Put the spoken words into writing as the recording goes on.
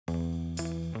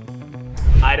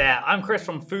Hi there, I'm Chris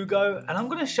from Fugo, and I'm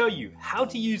going to show you how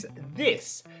to use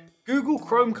this Google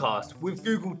Chromecast with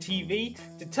Google TV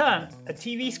to turn a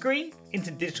TV screen into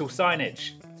digital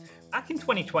signage. Back in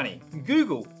 2020,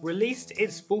 Google released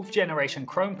its 4th generation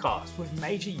Chromecast with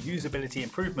major usability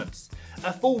improvements,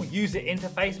 a full user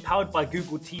interface powered by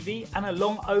Google TV, and a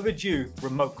long overdue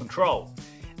remote control.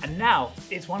 And now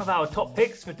it's one of our top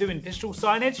picks for doing digital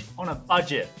signage on a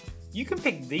budget. You can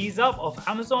pick these up off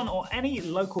Amazon or any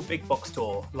local big box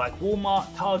store like Walmart,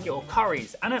 Target or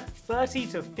Currys, and at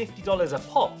 $30 to $50 a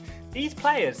pop, these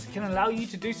players can allow you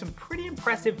to do some pretty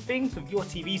impressive things with your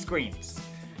TV screens.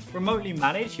 Remotely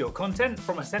manage your content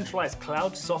from a centralized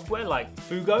cloud software like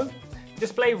Fugo,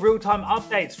 display real-time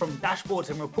updates from dashboards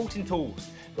and reporting tools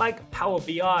like Power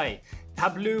BI,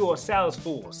 Tableau or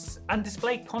Salesforce, and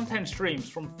display content streams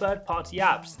from third-party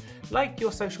apps like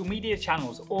your social media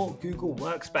channels or Google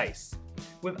Workspace.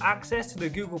 With access to the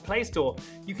Google Play Store,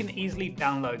 you can easily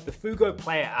download the Fugo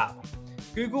Player app.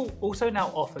 Google also now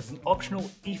offers an optional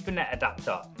Ethernet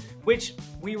adapter, which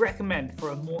we recommend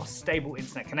for a more stable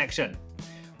internet connection.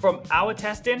 From our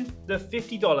testing, the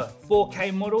 $50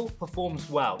 4K model performs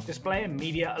well, displaying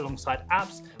media alongside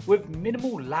apps with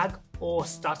minimal lag or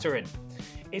stuttering.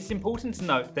 It's important to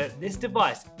note that this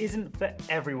device isn't for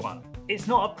everyone. It's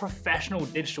not a professional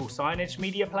digital signage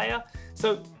media player,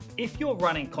 so if you're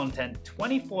running content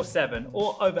 24/7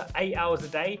 or over 8 hours a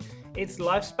day, its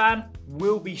lifespan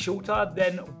will be shorter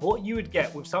than what you would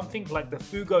get with something like the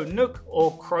Fugo Nook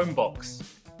or Chromebox.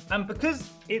 And because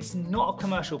it's not a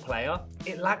commercial player,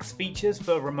 it lacks features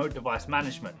for remote device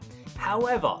management.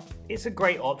 However, it's a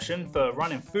great option for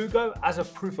running Fugo as a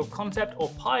proof of concept or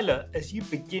pilot as you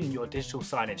begin your digital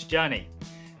signage journey.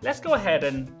 Let's go ahead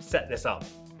and set this up.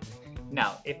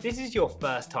 Now, if this is your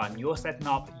first time you're setting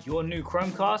up your new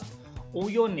Chromecast, all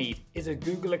you'll need is a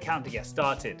Google account to get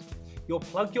started. You'll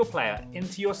plug your player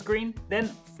into your screen, then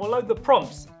follow the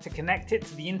prompts to connect it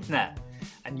to the internet,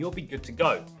 and you'll be good to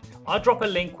go. I'll drop a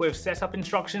link with setup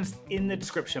instructions in the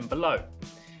description below.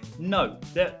 Note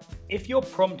that if you're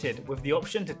prompted with the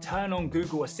option to turn on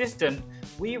Google Assistant,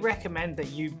 we recommend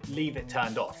that you leave it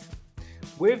turned off.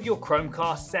 With your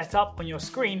Chromecast set up on your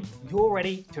screen, you're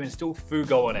ready to install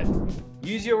Fugo on it.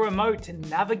 Use your remote to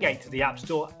navigate to the App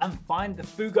Store and find the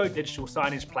Fugo Digital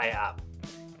Signage Player app.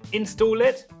 Install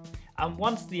it, and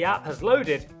once the app has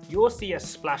loaded, you'll see a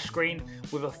splash screen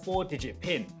with a 4-digit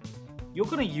PIN. You're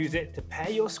going to use it to pair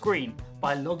your screen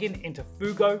by logging into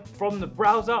Fugo from the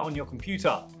browser on your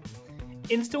computer.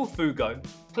 Install Fugo,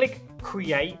 click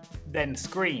Create, then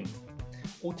Screen.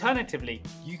 Alternatively,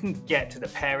 you can get to the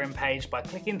pairing page by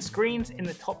clicking Screens in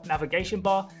the top navigation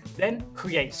bar, then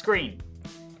Create Screen.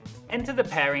 Enter the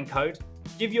pairing code,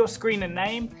 give your screen a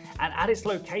name, and add its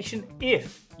location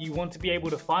if you want to be able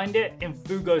to find it in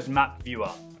Fugo's map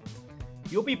viewer.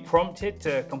 You'll be prompted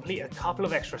to complete a couple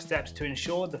of extra steps to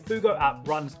ensure the Fugo app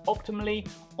runs optimally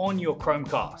on your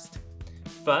Chromecast.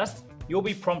 First, you'll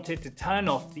be prompted to turn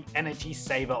off the energy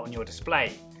saver on your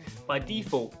display. By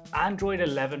default, Android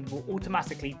 11 will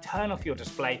automatically turn off your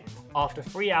display after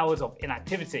 3 hours of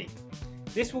inactivity.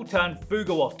 This will turn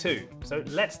Fugo off too, so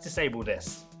let's disable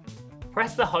this.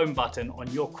 Press the home button on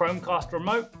your Chromecast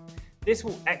remote. This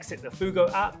will exit the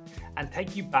Fugo app and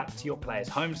take you back to your player's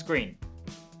home screen.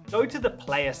 Go to the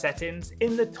player settings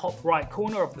in the top right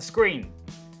corner of the screen.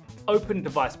 Open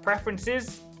device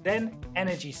preferences, then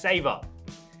energy saver.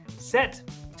 Set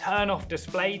turn off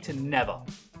display to never.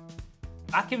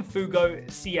 Back in Fugo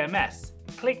CMS,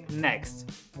 click next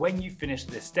when you finish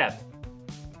this step.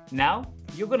 Now,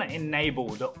 you're going to enable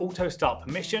the auto start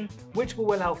permission, which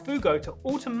will allow Fugo to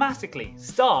automatically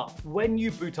start when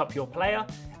you boot up your player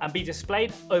and be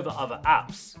displayed over other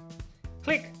apps.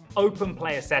 Click Open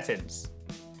Player Settings.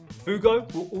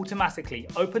 Fugo will automatically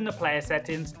open the player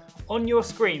settings on your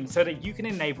screen so that you can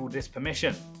enable this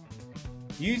permission.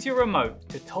 Use your remote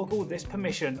to toggle this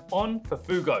permission on for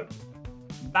Fugo.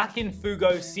 Back in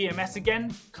Fugo CMS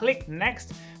again, click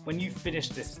Next when you've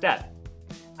finished this step.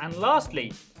 And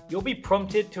lastly, you'll be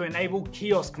prompted to enable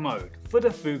kiosk mode for the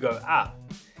Fugo app.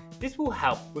 This will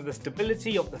help with the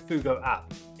stability of the Fugo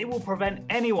app. It will prevent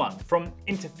anyone from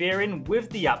interfering with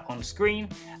the app on screen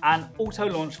and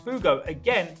auto-launch Fugo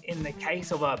again in the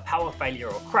case of a power failure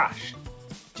or crash.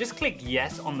 Just click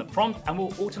yes on the prompt and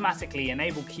we'll automatically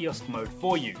enable kiosk mode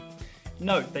for you.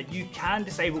 Note that you can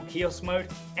disable kiosk mode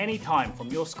anytime from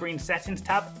your screen settings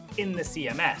tab in the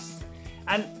CMS.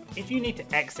 And if you need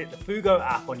to exit the Fugo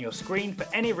app on your screen for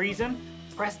any reason,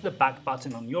 press the back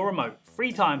button on your remote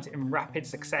 3 times in rapid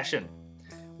succession.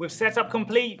 With setup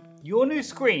complete, your new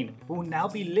screen will now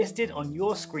be listed on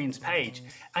your screen's page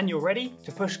and you're ready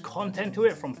to push content to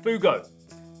it from Fugo.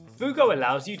 Fugo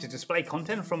allows you to display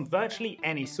content from virtually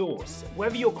any source,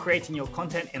 whether you're creating your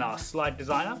content in our slide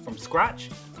designer from scratch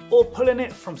or pulling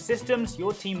it from systems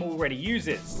your team already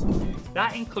uses.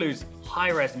 That includes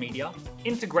high-res media,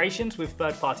 integrations with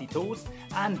third-party tools,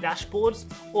 and dashboards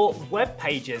or web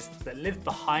pages that live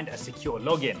behind a secure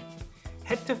login.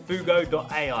 Head to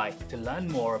fugo.ai to learn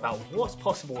more about what's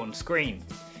possible on screen.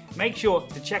 Make sure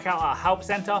to check out our Help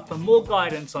Center for more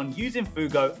guidance on using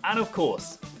Fugo, and of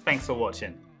course, thanks for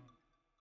watching.